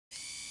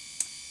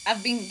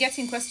I've been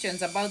getting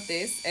questions about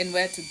this and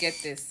where to get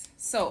this.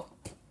 So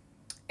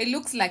it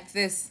looks like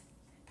this.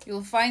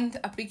 You'll find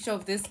a picture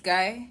of this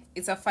guy.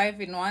 It's a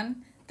 5-in-1.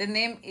 The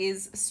name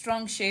is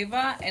Strong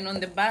Shaver, and on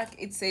the back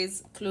it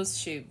says Close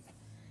Shave.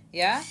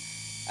 Yeah.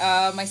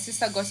 My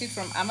sister got it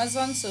from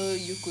Amazon, so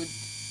you could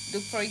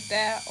look for it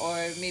there, or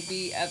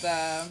maybe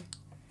other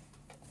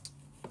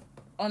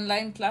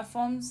online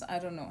platforms. I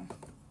don't know.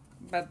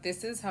 But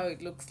this is how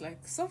it looks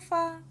like so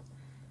far.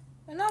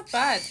 Not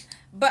bad.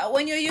 But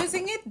when you're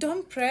using it,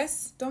 don't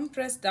press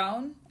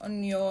down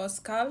on your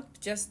scalp.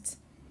 Just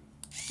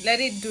let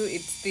it do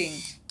its thing.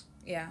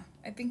 Yeah,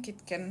 I think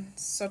it can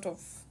sort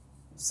of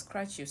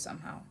scratch you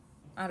somehow.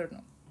 I don't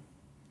know.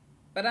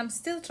 But I'm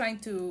still trying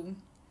to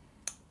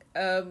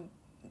um,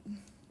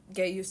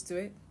 get used to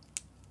it.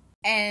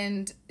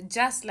 And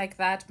just like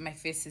that, my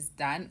face is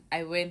done.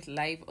 I went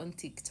live on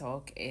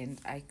TikTok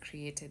and I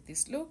created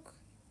this look.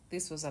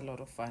 This was a lot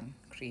of fun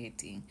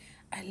creating.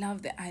 I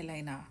love the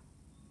eyeliner.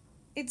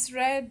 It's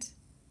red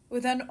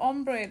with an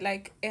ombre,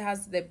 like it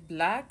has the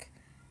black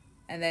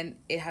and then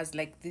it has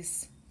like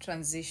this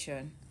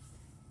transition,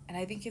 and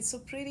I think it's so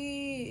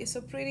pretty. It's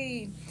so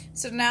pretty.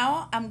 So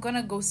now I'm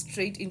gonna go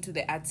straight into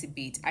the artsy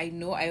bit. I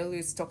know I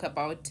always talk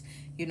about,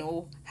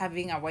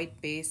 having a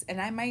white base, and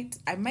I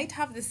might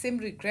have the same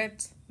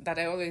regret that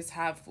I always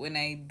have when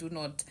I do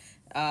not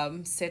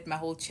set my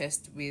whole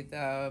chest with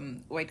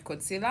white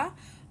concealer.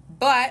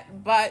 But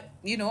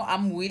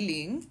I'm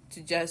willing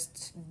to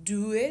just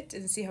do it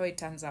and see how it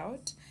turns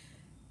out.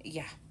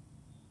 Yeah,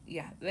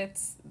 yeah,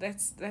 let's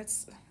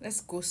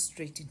go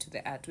straight into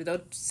the art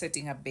without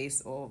setting a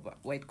base of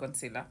white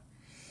concealer.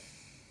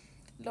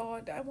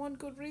 Lord, I want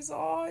good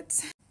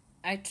results.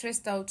 I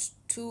traced out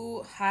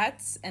two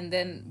hearts and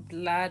then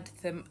blurred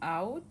them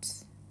out.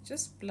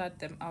 Just blurred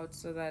them out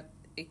so that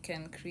it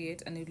can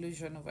create an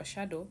illusion of a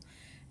shadow.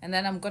 And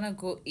then I'm gonna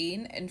go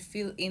in and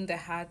fill in the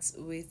hearts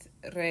with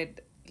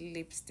red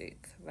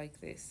lipstick like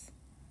this.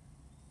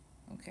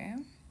 Okay.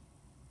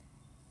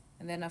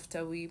 And then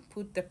after we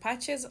put the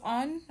patches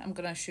on, I'm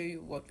gonna show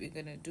you what we're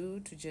gonna do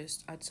to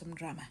just add some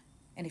drama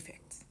and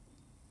effects.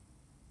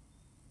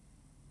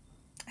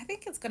 I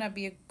think it's gonna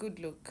be a good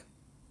look.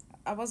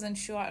 I wasn't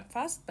sure at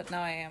first, but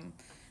now I am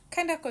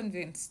kind of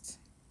convinced.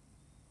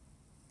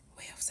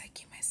 Way of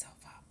psyching myself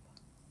up.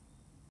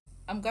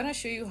 I'm gonna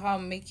show you how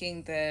I'm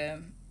making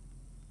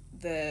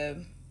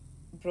the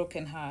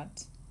broken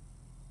heart.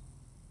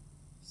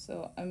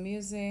 So I'm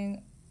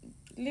using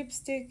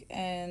lipstick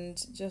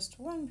and just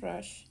one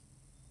brush.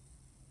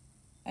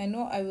 I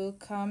know I will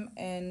come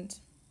and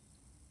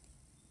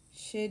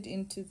shade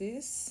into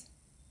this.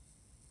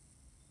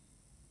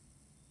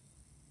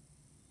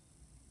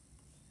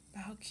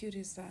 But how cute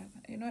is that?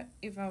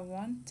 If I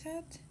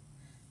wanted,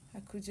 I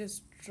could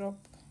just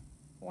drop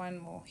one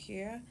more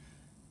here,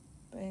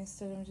 but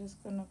instead I'm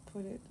just gonna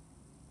put it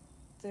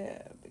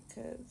there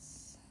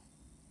because,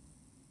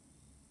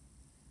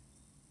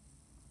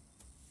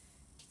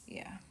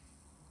 yeah,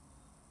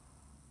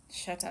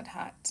 shattered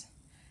heart.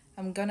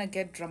 I'm gonna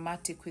get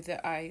dramatic with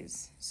the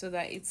eyes so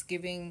that it's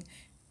giving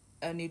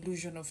an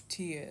illusion of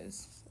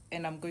tears,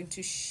 and I'm going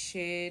to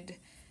shade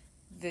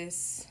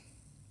this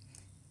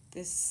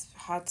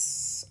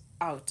hearts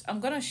out. I'm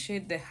gonna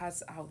shade the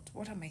hearts out.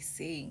 What am I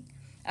saying?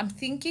 I'm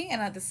thinking,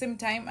 and at the same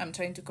time I'm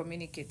trying to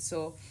communicate,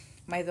 so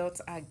my thoughts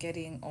are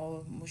getting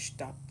all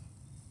mushed up.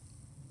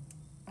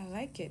 I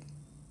like it.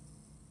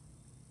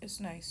 It's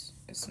nice.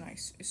 It's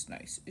nice. It's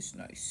nice. It's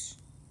nice.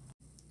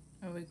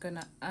 And we're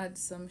gonna add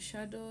some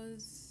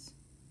shadows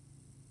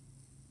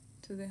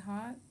to the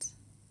heart.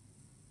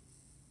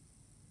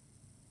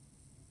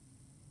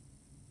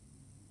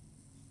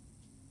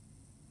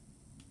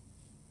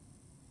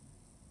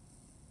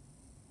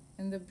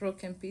 And the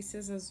broken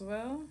pieces as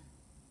well.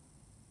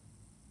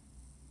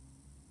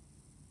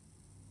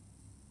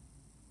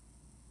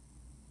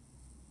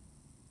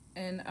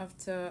 And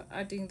after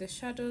adding the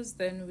shadows,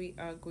 then we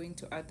are going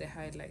to add the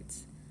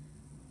highlights.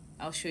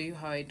 I'll show you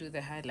how I do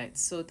the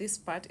highlights. So this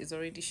part is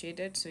already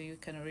shaded, so you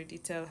can already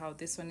tell how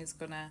this one is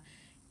gonna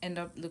end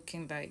up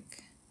looking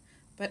like.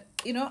 But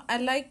I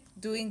like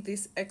doing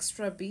these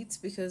extra beats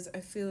because I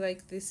feel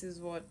like this is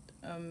what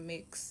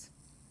makes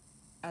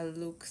a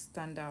look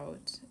stand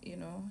out.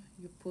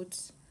 You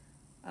put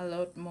a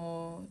lot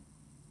more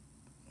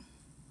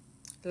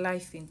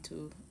life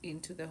into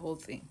the whole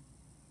thing.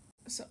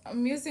 So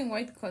I'm using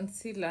white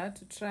concealer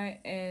to try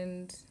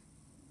and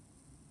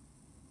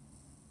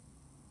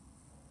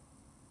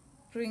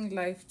bring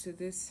life to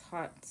this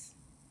heart.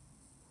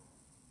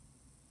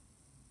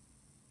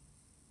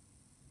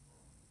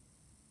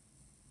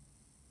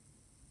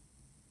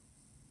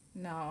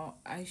 Now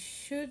I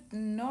should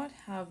not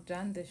have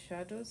done the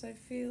shadows, I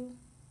feel,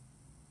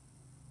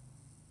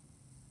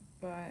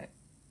 but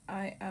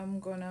I am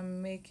gonna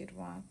make it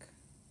work.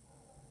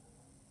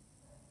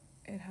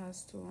 It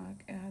has to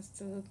work. It has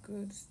to look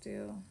good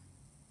still.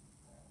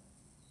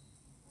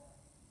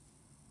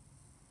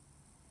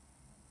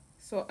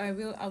 So I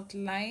will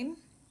outline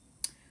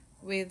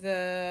with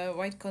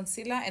white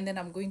concealer, and then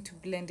I'm going to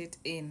blend it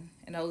in,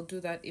 and I'll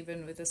do that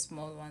even with the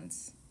small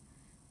ones.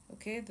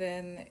 okay,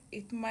 then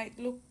it might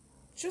look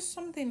just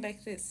something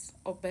like this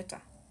or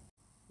better.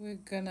 We're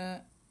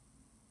gonna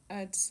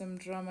add some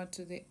drama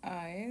to the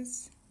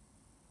eyes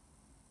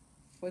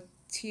for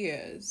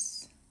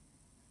tears.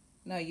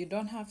 Now you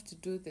don't have to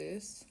do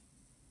this.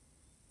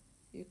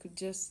 You could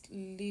just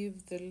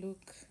leave the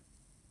look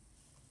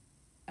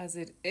as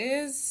it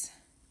is.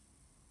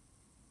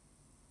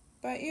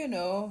 But you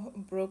know,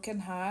 broken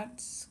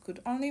hearts could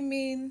only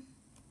mean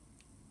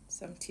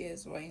some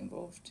tears were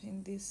involved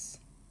in this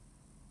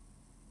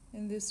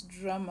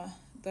drama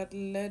that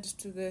led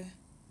to the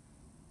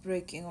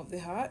breaking of the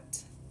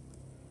heart.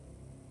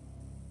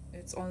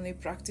 It's only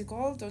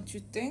practical, don't you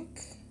think?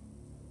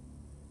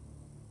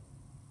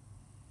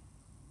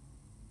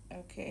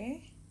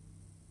 Okay.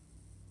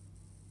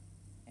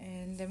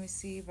 And let me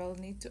see if I'll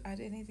need to add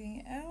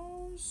anything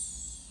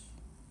else.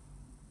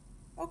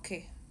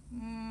 Okay.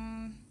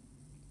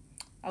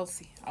 I'll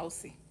see.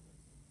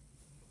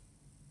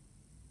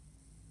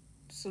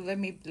 So let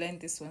me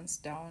blend these ones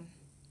down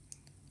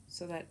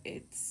so that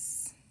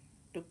it's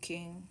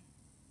looking,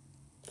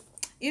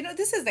 you know,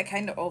 this is the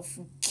kind of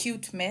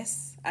cute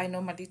mess I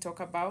normally talk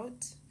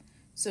about.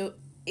 So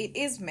it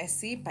is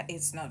messy, but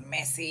it's not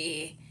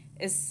messy.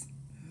 It's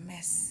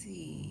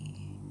messy.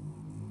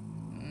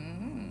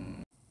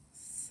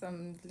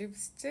 Some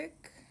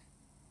lipstick.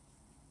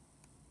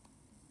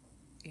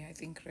 Yeah, I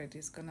think red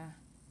is gonna,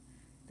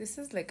 this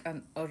is like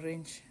an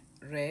orange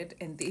red,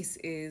 and this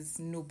is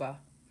Nuba.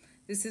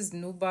 This is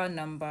Nuba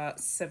number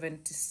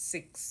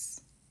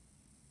 76.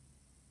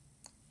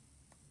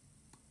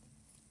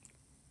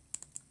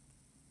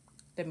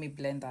 Let me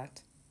blend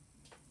that.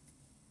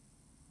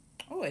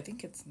 Oh, I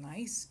think it's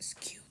nice. It's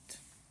cute.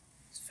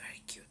 It's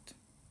very cute.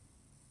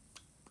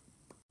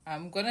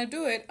 I'm gonna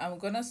do it. I'm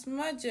gonna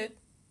smudge it.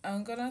 I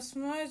want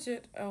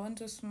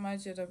to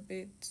smudge it a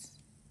bit.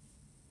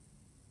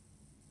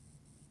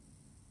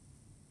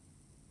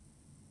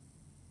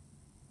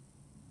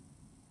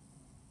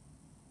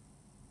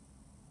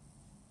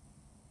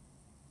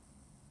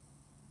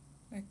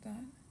 Like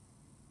that.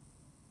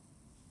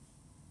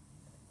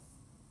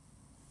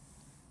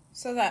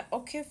 So that,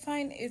 okay,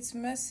 fine, it's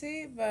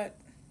messy, but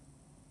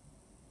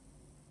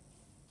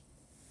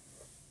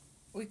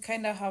we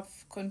kind of have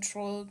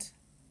controlled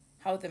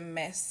how the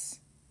mess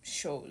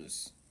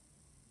shows.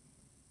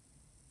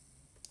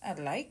 I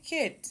like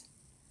it.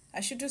 I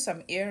should do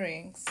some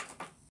earrings.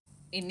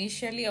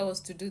 Initially, I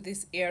was to do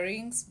these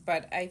earrings,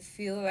 but I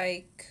feel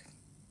like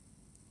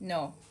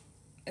no,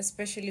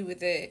 especially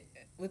with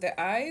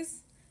the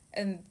eyes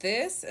and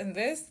this,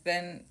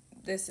 then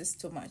this is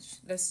too much.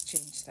 Let's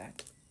change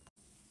that.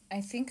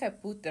 I think I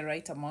put the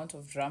right amount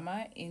of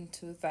drama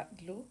into that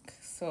look,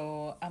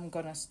 so I'm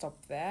gonna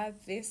stop there.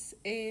 This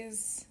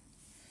is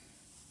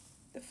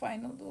the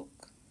final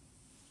look.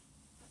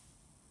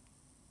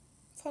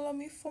 Follow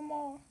me for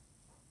more.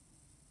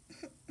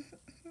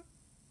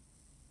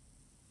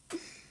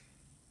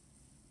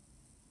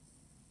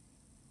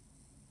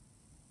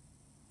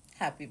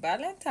 Happy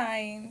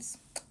Valentine's.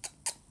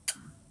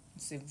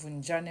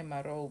 Sivunjane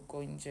maro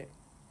uko nje.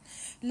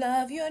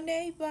 Love your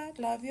neighbor,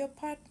 love your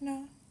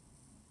partner.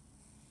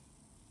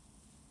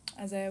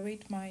 As I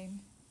await mine.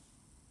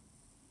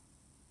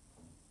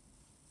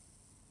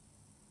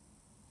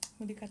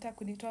 Mulikataa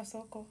kunitoa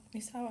soko.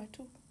 Ni sawa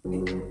tu.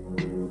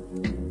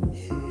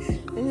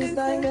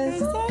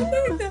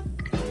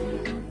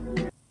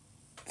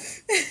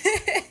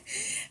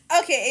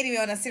 Okay, anyway,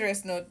 on a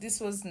serious note, this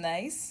was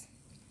nice.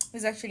 It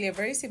was actually a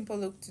very simple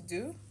look to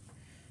do.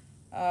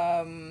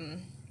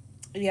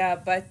 Yeah,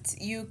 but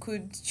you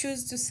could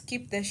choose to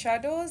skip the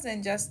shadows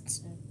and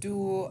just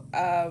do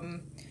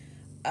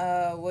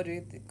what do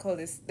you call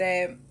this,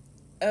 the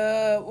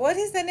what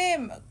is the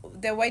name,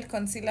 the white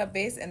concealer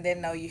base, and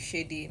then now you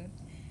shade in.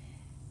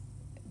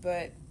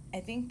 But I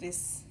think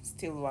this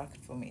still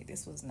worked for me.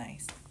 This was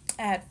nice.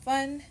 I had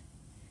fun.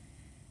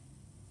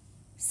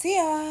 See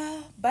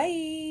ya.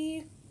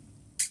 Bye.